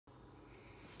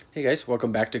Hey guys,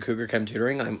 welcome back to Cougar Chem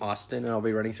Tutoring. I'm Austin, and I'll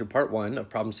be running through part 1 of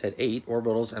problem set 8,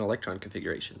 orbitals and electron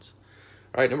configurations.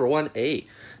 All right, number 1A,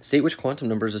 state which quantum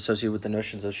number is associated with the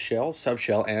notions of shell,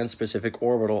 subshell, and specific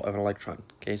orbital of an electron.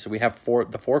 Okay, so we have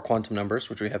the four quantum numbers,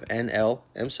 which we have NL,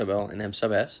 M sub L, and M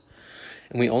sub S.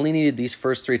 And we only needed these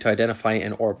first three to identify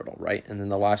an orbital, right? And then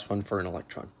the last one for an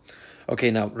electron. Okay,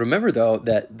 now remember though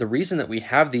that the reason that we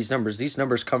have these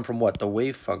numbers come from what? The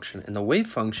wave function. And the wave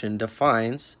function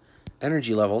defines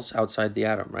energy levels outside the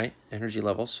atom, right? Energy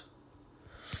levels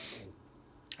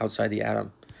outside the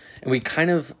atom. And we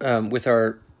kind of, with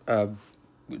our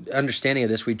understanding of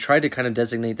this, we tried to kind of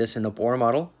designate this in the Bohr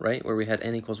model, right? Where we had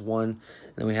n equals 1, and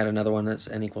then we had another one that's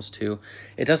n equals 2.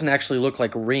 It doesn't actually look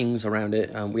like rings around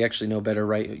it. We actually know better,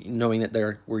 right? Knowing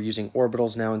that we're using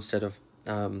orbitals now instead of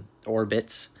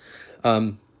orbits.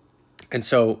 And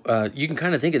so you can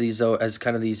kind of think of these, though, as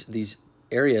kind of these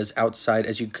areas outside.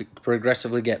 As you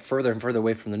progressively get further and further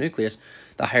away from the nucleus,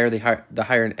 the higher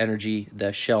in energy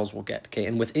the shells will get. Okay,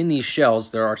 and within these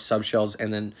shells there are subshells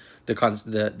and then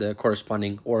the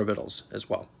corresponding orbitals as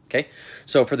well. Okay,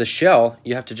 so for the shell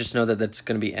you have to just know that that's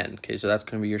going to be n. Okay, so that's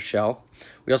going to be your shell.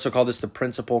 We also call this the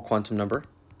principal quantum number,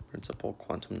 and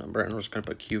we're just going to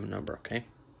put Q number. Okay.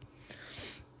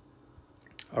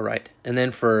 All right, and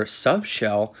then for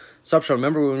subshell,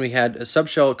 remember when we had a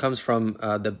subshell comes from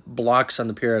the blocks on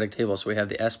the periodic table. So we have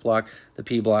the S block, the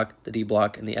P block, the D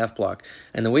block, and the F block.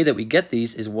 And the way that we get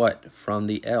these is what? From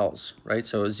the L's, right?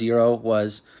 So 0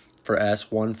 was for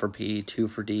S, 1 for P, 2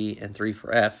 for D, and 3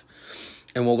 for F.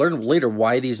 And we'll learn later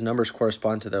why these numbers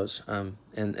correspond to those. And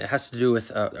it has to do with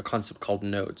a concept called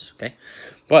nodes, okay?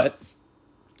 But,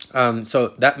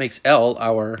 so that makes L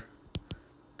our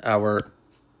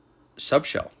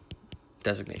subshell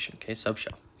designation. Okay,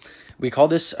 subshell. We call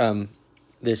this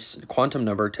this quantum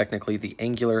number technically the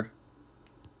angular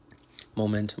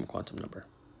momentum quantum number.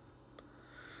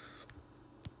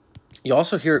 You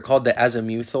also hear it called the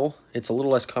azimuthal. It's a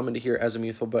little less common to hear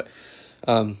azimuthal, but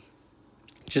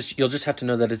you'll just have to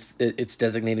know that it's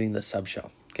designating the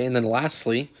subshell. Okay, and then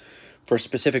lastly, for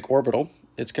specific orbital,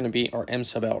 it's going to be our M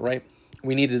sub L, right?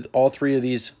 We needed all three of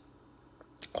these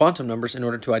quantum numbers in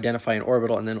order to identify an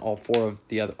orbital, and then all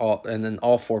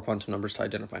four quantum numbers to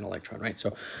identify an electron, right?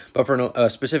 So, but for a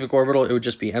specific orbital, it would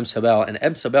just be M sub L, and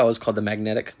M sub L is called the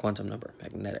magnetic quantum number.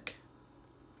 Magnetic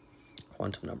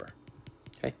quantum number.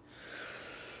 Okay.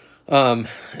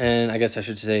 And I guess I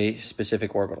should say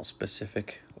specific orbital.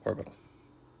 Specific orbital.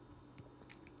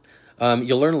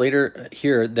 You'll learn later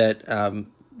here that when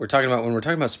we're talking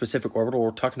about specific orbital,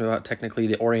 we're talking about technically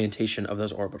the orientation of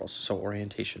those orbitals. So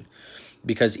orientation,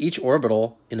 because each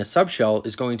orbital in a subshell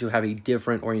is going to have a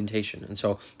different orientation. And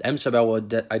so the M sub L will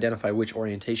identify which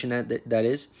orientation that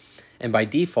is, and by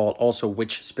default also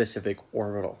which specific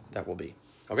orbital that will be.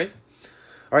 Okay?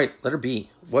 All right, letter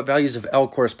B. What values of L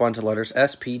correspond to letters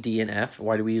S, P, D, and F?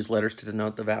 Why do we use letters to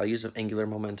denote the values of angular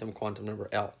momentum quantum number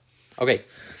L? Okay,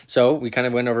 so we kind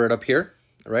of went over it up here,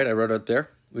 right? I wrote it up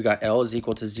there. We got L is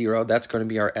equal to 0. That's going to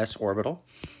be our S orbital.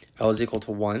 L is equal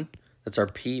to 1. That's our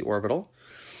P orbital.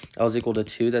 L is equal to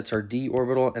 2. That's our D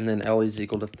orbital. And then L is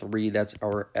equal to 3. That's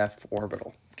our F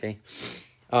orbital. Okay.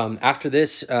 After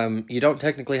this, you don't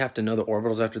technically have to know the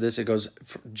orbitals after this. It goes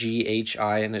G, H,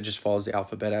 I, and it just follows the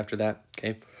alphabet after that.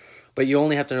 Okay. But you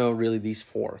only have to know really these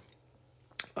four.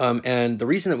 And the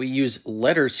reason that we use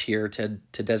letters here to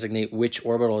designate which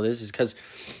orbital it is because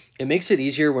it makes it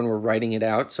easier when we're writing it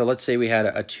out. So let's say we had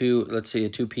let's say a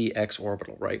 2px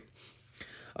orbital, right?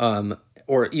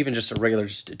 Or even just a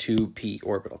 2p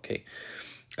orbital, okay?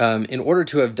 In order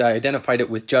to have identified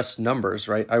it with just numbers,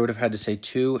 right, I would have had to say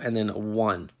 2 and then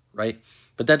 1, right?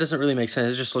 But that doesn't really make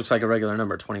sense. It just looks like a regular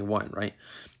number, 21, right?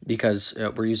 Because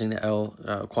we're using the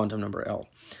L quantum number L.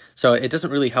 So it doesn't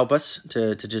really help us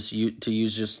to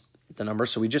use just the number.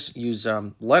 So we just use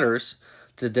letters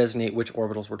to designate which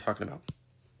orbitals we're talking about.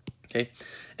 Okay,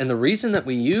 and the reason that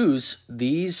we use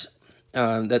these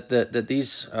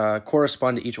these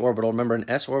correspond to each orbital. Remember, an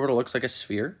S orbital looks like a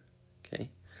sphere. Okay,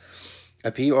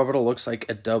 a P orbital looks like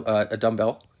a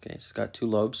dumbbell. Okay, it's got 2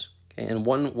 lobes. Okay, and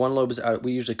one lobe is out.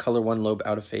 We usually color one lobe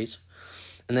out of phase,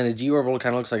 and then a D orbital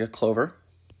kind of looks like a clover.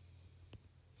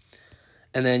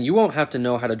 And then you won't have to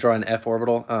know how to draw an F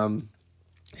orbital.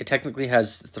 It technically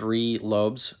has 3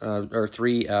 lobes or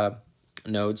 3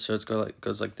 nodes, so it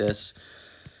goes like this.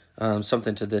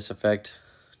 Something to this effect.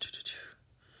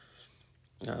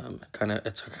 It's kind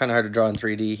of hard to draw in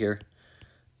 3D here,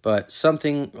 but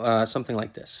something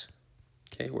like this.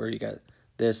 Okay, where you got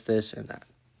this, and that.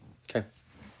 Okay,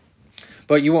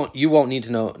 but you won't need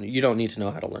to know. You don't need to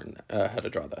know how to learn how to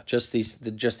draw that. Just these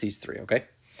 3. Okay,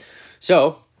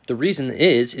 so The reason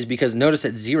is because notice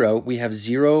at 0, we have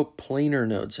 0 planar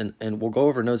nodes, and we'll go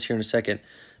over nodes here in a second,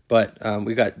 but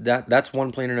we got that's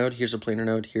one planar node, here's a planar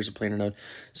node, here's a planar node.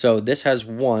 So this has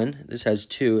 1, this has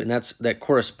 2, and that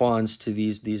corresponds to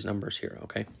these numbers here,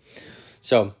 okay?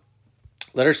 So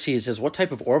letter C says, what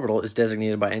type of orbital is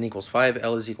designated by n equals 5,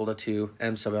 L is equal to 2,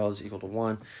 M sub L is equal to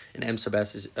 1, and M sub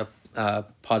S is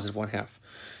positive 1/2.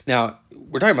 Now,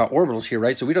 we're talking about orbitals here,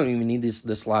 right? So we don't even need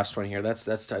this last one here. That's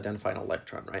to identify an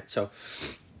electron, right? So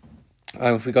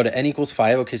if we go to n equals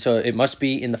 5, okay, so it must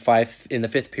be in the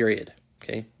 5th period,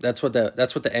 okay? That's what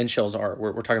the n shells are.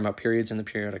 We're talking about periods in the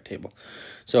periodic table.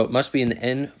 So it must be in the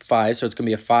n5, so it's going to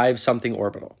be a 5-something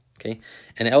orbital, okay?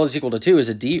 And L is equal to 2 is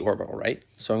a d orbital, right?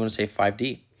 So I'm going to say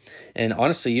 5d. And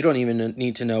honestly, you don't even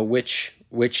need to know which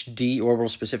d orbital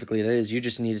specifically it is. You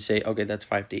just need to say, okay, that's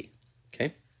 5d,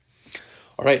 okay?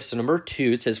 All right, so number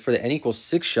 2, it says for the n equals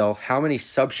 6 shell, how many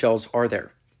subshells are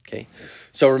there? Okay,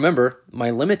 so remember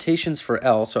my limitations for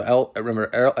L. So L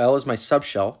is my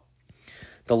subshell.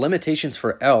 The limitations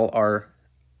for L are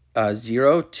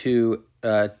 0 to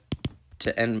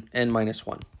n minus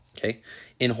 1. Okay,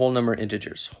 in whole number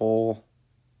integers.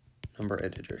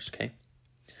 Okay.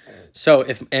 So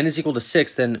if n is equal to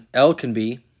 6, then L can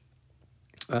be.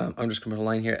 I'm just going to put a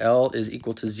line here. L is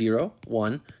equal to 0,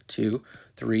 1, 2,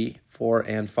 3, 4,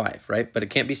 and 5, right? But it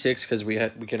can't be 6 because we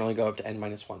can only go up to n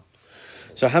minus 1.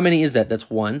 So how many is that? That's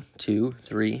 1, 2,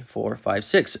 3, 4, 5,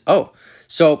 6. Oh,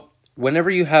 so whenever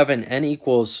you have an n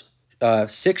equals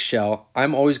 6 shell,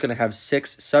 I'm always going to have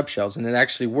 6 subshells, and it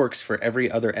actually works for every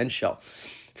other n shell.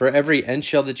 For every n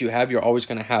shell that you have, you're always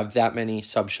going to have that many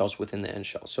subshells within the n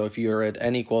shell. So if you're at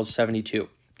n equals 72,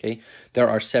 okay, there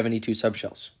are 72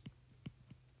 subshells.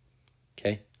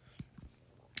 Okay,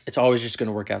 it's always just going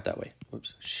to work out that way.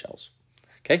 Oops, shells.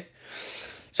 Okay,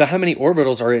 so how many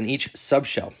orbitals are in each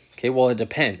subshell? Okay, well, it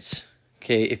depends.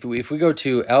 Okay, if we go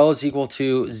to L is equal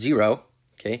to 0,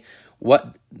 okay,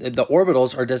 what the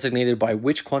orbitals are designated by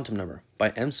which quantum number? By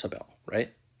M sub L,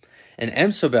 right? And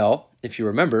M sub L, if you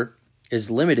remember, is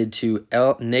limited to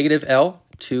negative L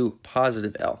to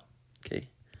positive L. Okay,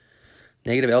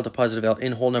 negative L to positive L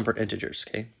in whole number integers.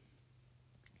 Okay.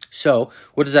 So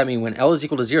what does that mean? When L is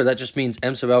equal to 0, that just means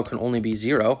M sub L can only be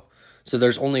 0. So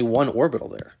there's only one orbital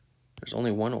there. There's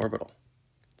only one orbital.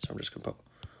 So I'm just going to put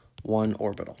one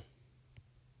orbital.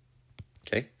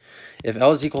 Okay. If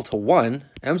L is equal to 1,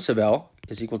 M sub L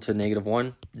is equal to negative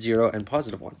 1, 0, and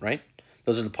positive 1, right?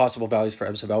 Those are the possible values for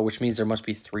M sub L, which means there must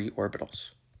be 3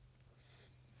 orbitals.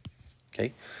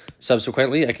 Okay.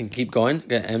 Subsequently, I can keep going.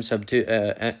 M sub 2,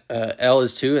 L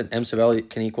is 2, and M sub L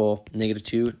can equal negative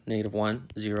 2, negative 1,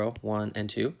 0, 1, and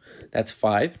 2. That's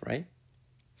 5, right?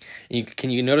 And can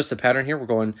you notice the pattern here? We're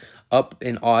going up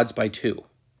in odds by 2.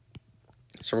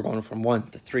 So we're going from 1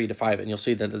 to 3 to 5, and you'll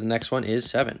see that the next one is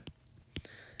 7.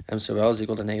 M sub L is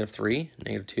equal to negative 3,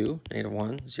 negative 2, negative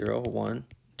 1, 0, 1,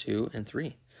 2, and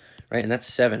 3, right? And that's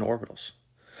 7 orbitals.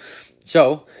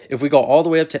 So if we go all the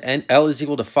way up to n, L is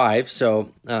equal to 5,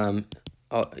 so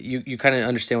you kind of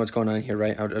understand what's going on here,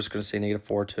 right? I was going to say negative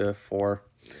 4 to 4.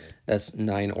 That's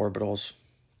 9 orbitals.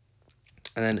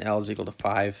 And then L is equal to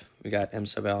 5. We got M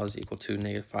sub L is equal to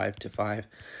negative 5 to 5.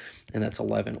 And that's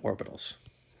 11 orbitals.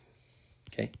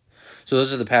 Okay. So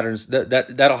those are the patterns.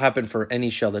 That'll happen for any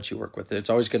shell that you work with. It's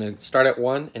always going to start at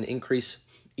 1 and increase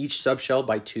each subshell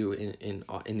by 2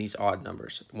 in these odd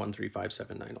numbers. 1, 3, 5,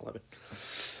 7, 9, 11.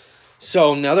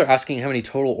 So now they're asking how many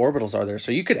total orbitals are there.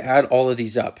 So you could add all of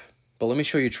these up, but let me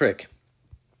show you a trick.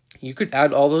 You could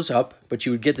add all those up, but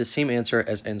you would get the same answer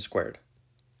as n squared.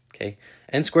 Okay,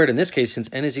 n squared in this case, since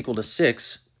n is equal to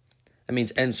 6, that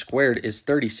means n squared is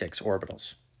 36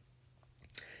 orbitals.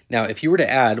 Now, if you were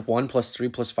to add 1 plus 3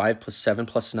 plus 5 plus 7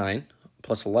 plus 9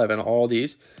 plus 11, all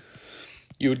these,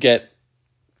 you would get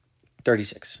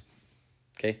 36.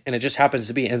 Okay, and it just happens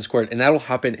to be n squared, and that'll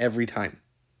happen every time.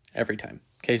 Every time.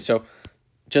 Okay, so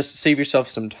just save yourself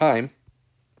some time.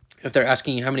 If they're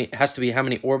asking you how many, it has to be how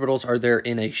many orbitals are there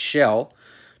in a shell,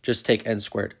 just take n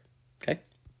squared. Okay.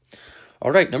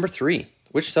 All right, number 3.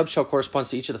 Which subshell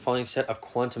corresponds to each of the following set of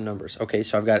quantum numbers? Okay,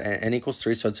 so I've got n equals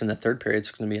 3, so it's in the 3rd period.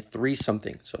 It's going to be a 3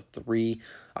 something. So 3,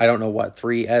 I don't know what,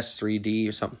 3s, 3d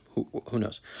or something. Who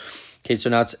knows? Okay, so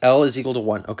now it's L is equal to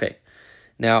 1. Okay.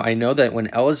 Now, I know that when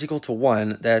L is equal to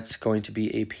 1, that's going to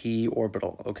be a p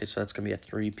orbital. Okay, so that's going to be a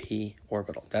 3p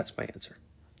orbital. That's my answer.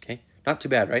 Okay, not too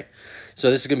bad, right? So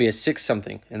this is going to be a 6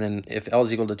 something. And then if L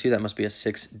is equal to 2, that must be a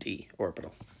 6d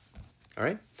orbital. All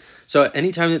right? So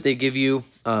anytime that they give you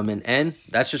an n,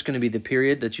 that's just going to be the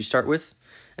period that you start with.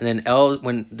 And then L,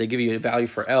 when they give you a value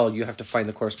for L, you have to find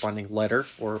the corresponding letter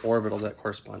or orbital that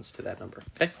corresponds to that number.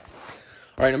 Okay?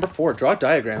 All right, number 4, draw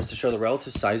diagrams to show the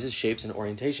relative sizes, shapes, and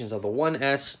orientations of the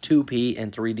 1s, 2p,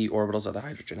 and 3d orbitals of the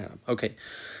hydrogen atom. Okay,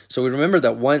 so we remember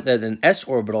that an s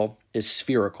orbital is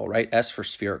spherical, right? S for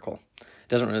spherical. It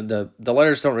doesn't really, the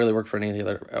letters don't really work for any of the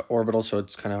other orbitals, so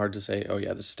it's kind of hard to say, oh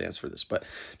yeah, this stands for this. But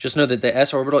just know that the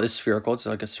s orbital is spherical. It's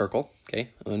like a circle,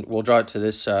 okay? And we'll draw it to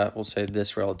this, we'll say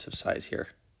this relative size here,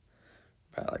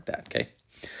 right like that, okay?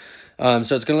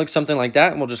 So it's going to look something like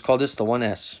that, and we'll just call this the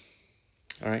 1s.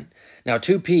 All right. Now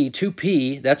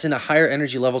 2p, that's in a higher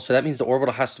energy level, so that means the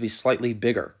orbital has to be slightly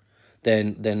bigger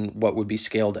than what would be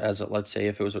scaled as a, let's say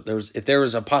if there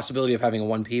was a possibility of having a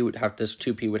 1p, this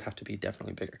 2p would have to be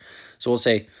definitely bigger. So we'll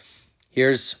say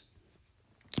here's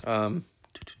this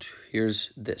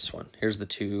one. Here's the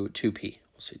 2p. We'll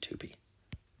say 2p.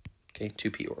 Okay,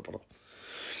 2p orbital.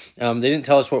 They didn't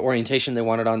tell us what orientation they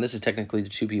wanted on. This is technically the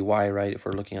 2py, right? If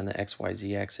we're looking on the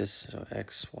xyz axis, so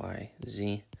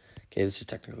xyz. Okay, this is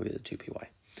technically the 2py.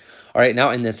 All right, now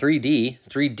in the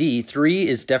 3D, 3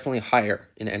 is definitely higher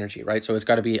in energy, right? So it's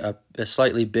got to be a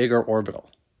slightly bigger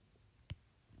orbital.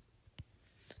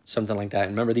 Something like that.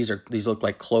 And remember, these look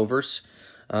like clovers.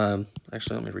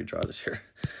 Actually, let me redraw this here.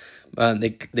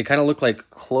 They kind of look like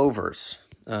clovers,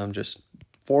 just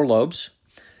 4 lobes.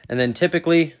 And then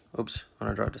typically, oops, I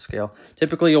want to draw it to scale.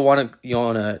 Typically, you'll want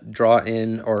to draw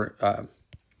in or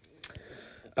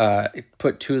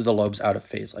put 2 of the lobes out of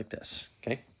phase like this,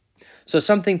 okay? So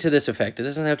something to this effect. It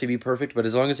doesn't have to be perfect, but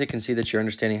as long as they can see that you're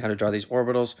understanding how to draw these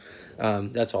orbitals,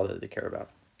 that's all that they care about,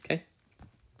 okay?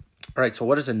 All right, so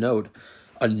what is a node?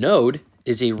 A node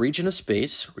is a region of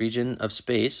space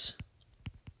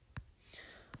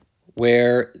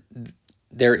where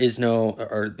there is no,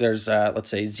 or there's, let's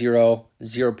say,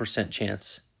 0%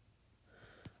 chance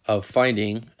of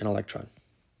finding an electron.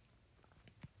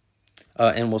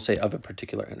 And we'll say of a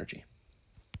particular energy.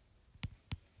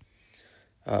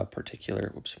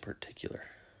 Particular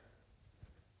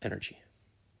energy.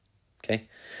 Okay.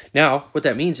 Now, what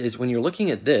that means is when you're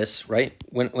looking at this, right?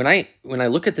 When I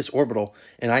look at this orbital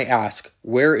and I ask,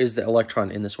 where is the electron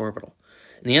in this orbital?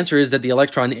 And the answer is that the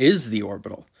electron is the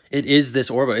orbital. It is this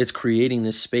orbital. It's creating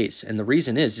this space. And the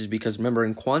reason is because remember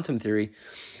in quantum theory,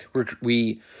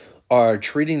 we are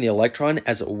treating the electron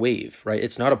as a wave, right?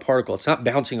 It's not a particle. It's not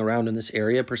bouncing around in this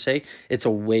area per se. It's a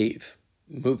wave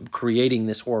creating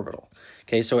this orbital.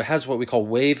 Okay, so it has what we call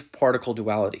wave-particle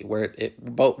duality, where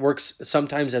it both works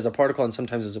sometimes as a particle and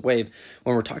sometimes as a wave.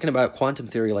 When we're talking about quantum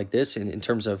theory like this, in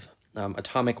terms of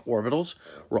atomic orbitals,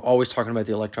 we're always talking about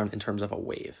the electron in terms of a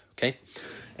wave, okay?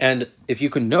 And if you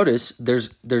can notice, there's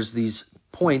these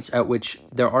points at which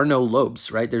there are no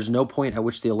lobes, right? There's no point at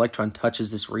which the electron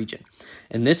touches this region.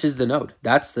 And this is the node.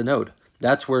 That's the node.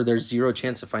 That's where there's 0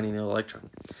 chance of finding the electron.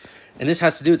 And this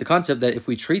has to do with the concept that if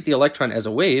we treat the electron as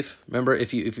a wave, remember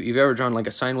if you've ever drawn like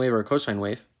a sine wave or a cosine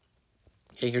wave,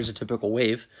 okay, here's a typical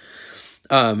wave.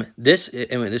 Here's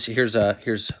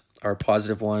our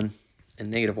positive one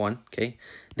and negative one, okay?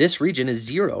 This region is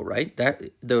 0, right? That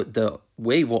the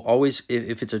wave will always,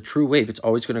 if it's a true wave, it's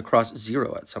always going to cross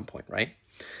 0 at some point, right?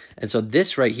 And so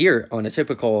this right here on a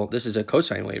typical, this is a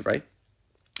cosine wave, right?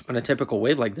 On a typical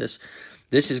wave like this,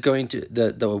 this is going to,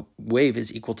 the wave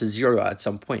is equal to 0 at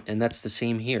some point, and that's the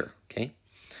same here, okay?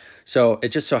 So it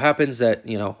just so happens that,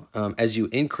 you know, as you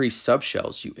increase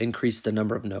subshells, you increase the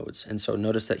number of nodes. And so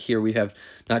notice that here we have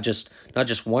not just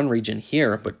one region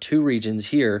here, but 2 regions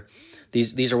here.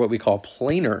 These are what we call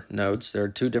planar nodes. There are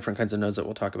 2 different kinds of nodes that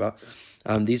we'll talk about.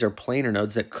 These are planar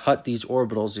nodes that cut these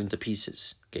orbitals into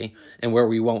pieces, okay? And where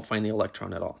we won't find the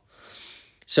electron at all.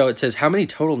 So it says how many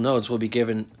total nodes will be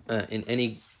given in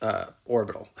any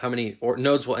orbital? How many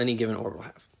nodes will any given orbital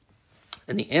have?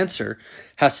 And the answer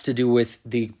has to do with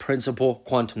the principal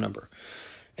quantum number.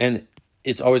 And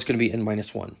it's always going to be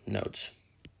n-1 nodes.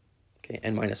 Okay,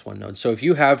 n-1 nodes. So if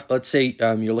you have, let's say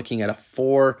you're looking at a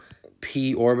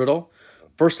 4p orbital,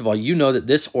 first of all, you know that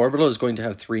this orbital is going to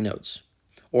have 3 nodes.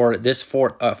 Or this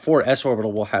 4s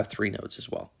orbital will have 3 nodes as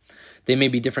well. They may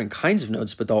be different kinds of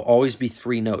nodes, but they'll always be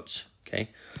 3 nodes,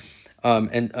 okay?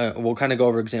 We'll kind of go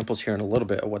over examples here in a little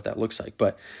bit of what that looks like.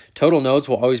 But total nodes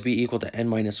will always be equal to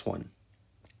n-1.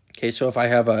 Okay, so if I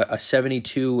have a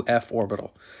 72f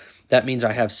orbital, that means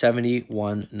I have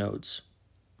 71 nodes.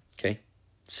 Okay,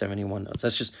 71 nodes.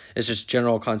 It's just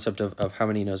general concept of how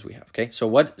many nodes we have. Okay, so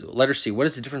letter C, what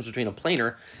is the difference between a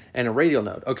planar and a radial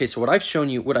node? Okay, so what I showed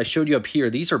you up here,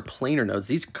 these are planar nodes.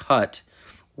 These cut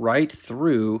right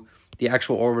through the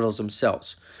actual orbitals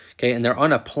themselves. Okay, and they're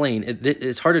on a plane.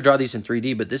 It's hard to draw these in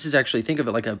 3D, but this is actually, think of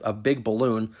it like a big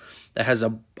balloon that has a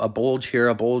bulge here,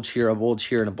 a bulge here, a bulge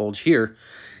here, and a bulge here.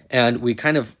 And we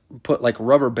kind of put like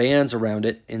rubber bands around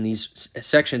it in these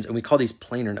sections, and we call these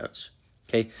planar nodes.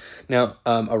 Okay, now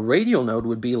a radial node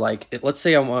would be like, let's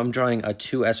say I'm drawing a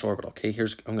 2s orbital. Okay,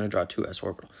 I'm going to draw a 2s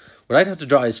orbital. What I'd have to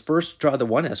draw is first draw the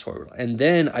 1s orbital, and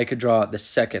then I could draw the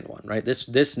second one, right?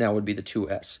 This now would be the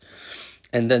 2s.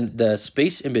 And then the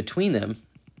space in between them,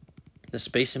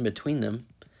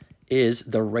 is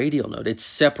the radial node. It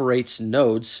separates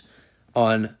nodes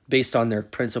based on their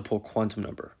principal quantum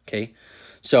number, okay?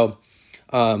 So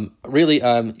really,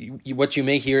 what you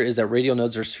may hear is that radial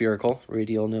nodes are spherical.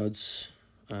 Radial nodes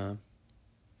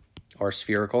are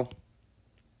spherical.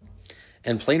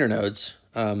 And planar nodes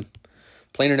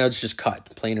just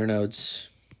cut. Planar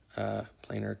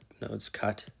nodes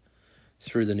cut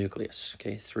through the nucleus,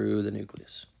 okay, through the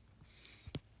nucleus.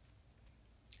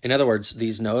 In other words,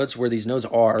 these nodes, where these nodes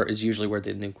are, is usually where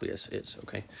the nucleus is,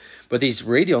 okay? But these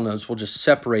radial nodes will just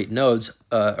separate nodes,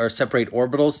 or separate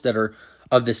orbitals that are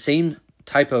of the same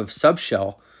type of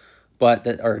subshell, but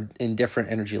that are in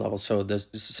different energy levels. So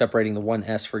separating the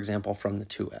 1s, for example, from the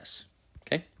 2s,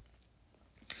 okay?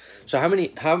 So how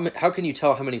can you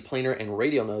tell how many planar and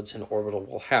radial nodes an orbital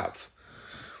will have?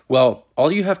 Well,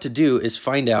 all you have to do is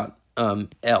find out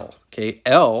L, okay?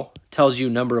 L tells you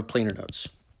number of planar nodes,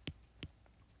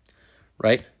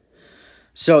 right?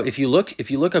 So if you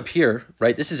look up here,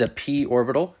 right, this is a p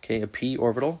orbital, okay, a p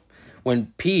orbital.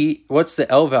 When p, what's the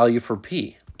L value for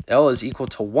p? L is equal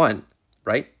to 1,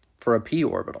 right, for a p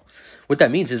orbital. What that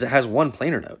means is it has one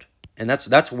planar node, and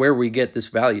that's where we get this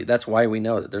value. That's why we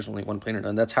know that there's only one planar node,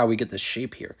 and that's how we get this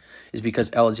shape here, is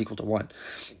because L is equal to 1.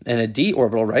 And a d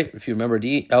orbital, right, if you remember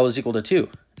d, L is equal to 2.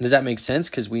 Does that make sense?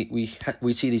 Because we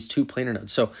see these two planar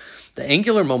nodes. So the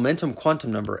angular momentum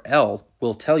quantum number, L,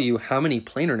 will tell you how many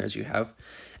planar nodes you have.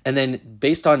 And then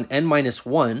based on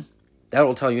n-1, that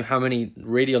will tell you how many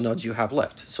radial nodes you have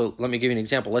left. So let me give you an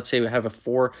example. Let's say we have a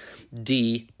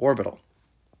 4d orbital.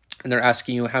 And they're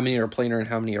asking you how many are planar and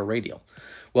how many are radial.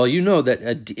 Well, you know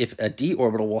that if a d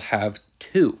orbital will have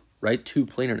 2, right? 2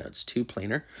 planar nodes. 2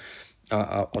 planar.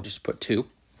 I'll just put 2.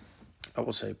 I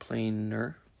will say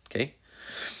planar. Okay.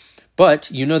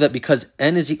 But you know that because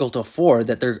n is equal to 4,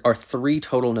 that there are 3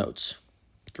 total nodes.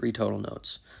 3 total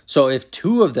nodes. So if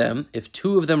two of them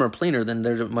are planar, then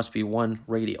there must be 1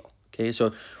 radial. Okay,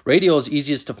 so radial is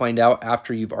easiest to find out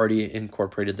after you've already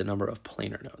incorporated the number of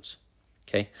planar nodes.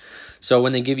 Okay, so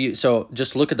when they give you, so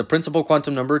just look at the principal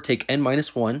quantum number, take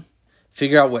n-1,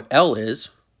 figure out what L is,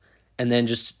 and then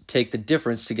just take the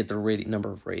difference to get the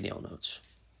number of radial nodes.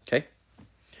 Okay.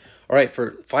 All right,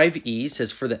 for 5e, it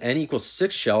says for the n equals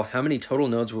 6 shell, how many total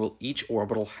nodes will each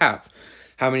orbital have?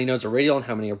 How many nodes are radial and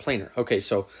how many are planar? Okay,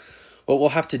 so what we'll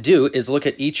have to do is look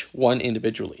at each one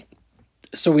individually.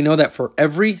 So we know that for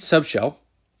every subshell,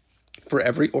 for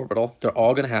every orbital, they're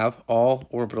all going to have, all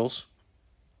orbitals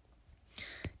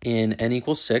in n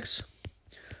equals 6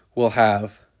 will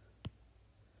have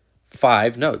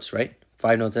 5 nodes, right?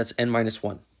 5 nodes, that's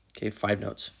n-1. Okay, 5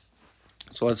 nodes.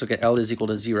 So let's look at L is equal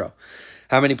to 0.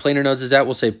 How many planar nodes is that?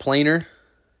 We'll say planar.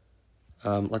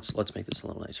 Let's make this a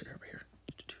little nicer over here.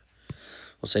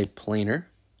 We'll say planar,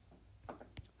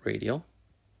 radial.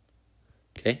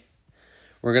 Okay,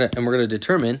 we're gonna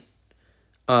determine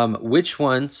which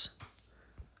ones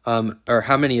or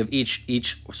how many of each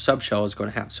subshell is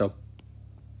going to have. So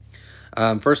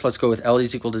first, let's go with L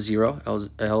is equal to 0.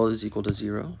 L is equal to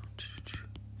 0.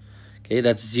 Okay,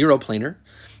 that's 0 planar,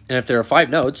 and if there are 5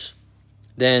 nodes,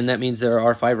 then that means there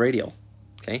are 5 radial.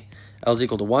 Okay, L is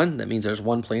equal to 1, that means there's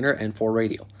 1 planar and 4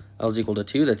 radial. L is equal to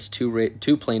 2, that's 2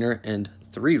 planar and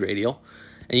 3 radial.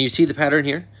 And you see the pattern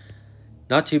here?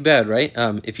 Not too bad, right?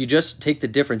 If you just take the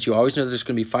difference, you always know there's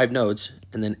going to be 5 nodes,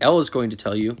 and then L is going to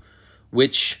tell you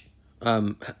which,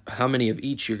 how many of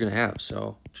each you're going to have.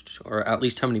 So, or at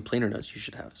least how many planar nodes you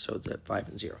should have. So it's at 5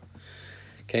 and 0.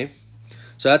 Okay,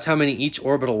 so that's how many each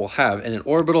orbital will have. And an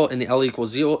orbital in the L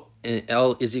equals 0, and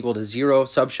L is equal to 0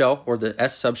 subshell, or the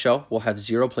S subshell, will have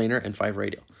 0 planar and 5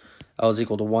 radial. L is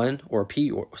equal to 1, or P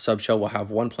subshell will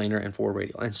have 1 planar and 4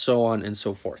 radial, and so on and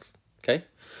so forth. Okay,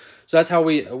 so that's how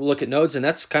we look at nodes, and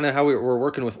that's kind of how we're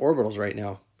working with orbitals right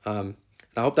now. And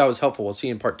I hope that was helpful. We'll see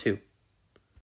you in part 2.